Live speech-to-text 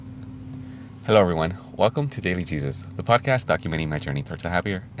Hello, everyone. Welcome to Daily Jesus, the podcast documenting my journey towards a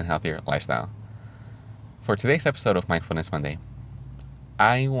happier and healthier lifestyle. For today's episode of Mindfulness Monday,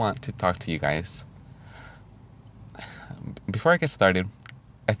 I want to talk to you guys. Before I get started,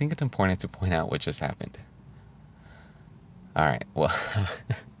 I think it's important to point out what just happened. All right, well,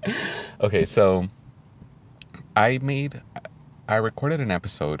 okay, so I recorded an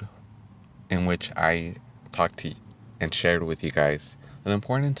episode in which I talked to and shared with you guys the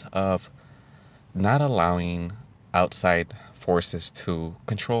importance of not allowing outside forces to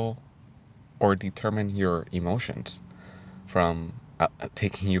control or determine your emotions, from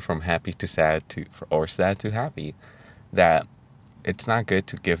taking you from happy to sad or sad to happy. That it's not good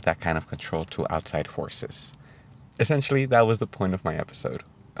to give that kind of control to outside forces. Essentially, that was the point of my episode.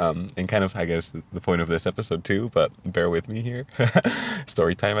 And kind of, I guess, the point of this episode too, but bear with me here.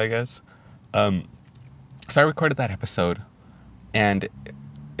 Story time, I guess. So I recorded that episode, and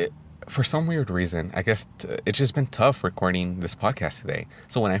for some weird reason, I guess it's just been tough recording this podcast today.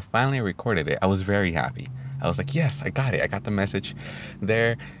 So when I finally recorded it, I was very happy. I was like, yes, I got it. I got the message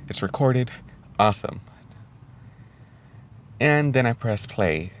there. It's recorded. Awesome. And then I pressed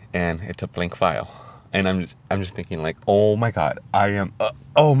play, and it's a blank file. And I'm just thinking like, oh my God,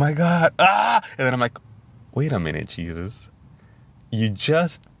 oh my God, And then I'm like, wait a minute, Jesus. You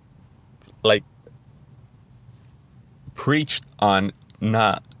just like preached on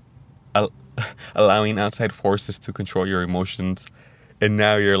not allowing outside forces to control your emotions, and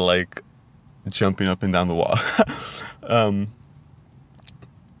now you're like jumping up and down the wall. And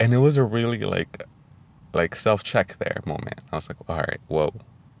it was a really like self-check there moment. I was like, all right, whoa,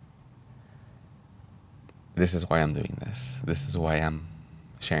 this is why I'm doing this. This is why I'm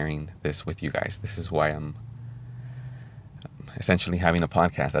sharing this with you guys. This is why I'm essentially having a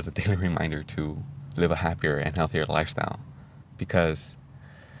podcast as a daily reminder to live a happier and healthier lifestyle. Because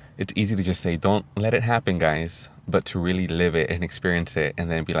it's easy to just say, don't let it happen, guys, but to really live it and experience it and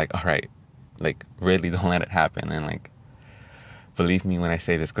then be like, all right, like really don't let it happen. And like, believe me when I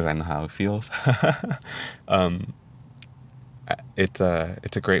say this because I know how it feels. It's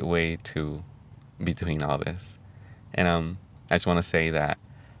a great way to be doing all this. And I just want to say that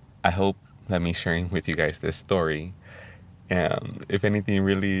I hope that me sharing with you guys this story, if anything,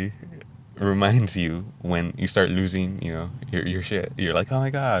 really reminds you when you start losing, your shit. You're like, oh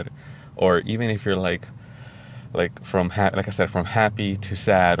my God. Or even if you're like from like I said, from happy to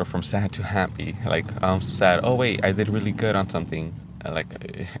sad, or from sad to happy. Like sad. Oh wait, I did really good on something, like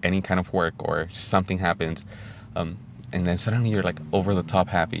any kind of work, or just something happens, and then suddenly you're like over the top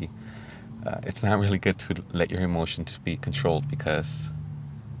happy. It's not really good to let your emotions be controlled, because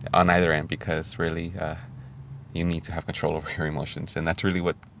on either end, because really you need to have control over your emotions, and that's really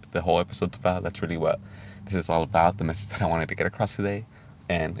what the whole episode's about. That's really what this is all about, the message that I wanted to get across today.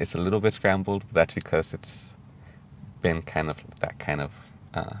 And it's a little bit scrambled, but that's because it's been kind of that kind of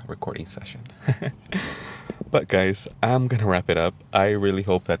recording session. But guys, I'm gonna wrap it up. I really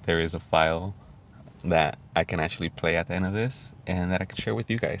hope that there is a file that I can actually play at the end of this and that I can share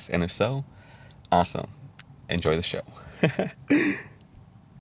with you guys. And if so, awesome. Enjoy the show.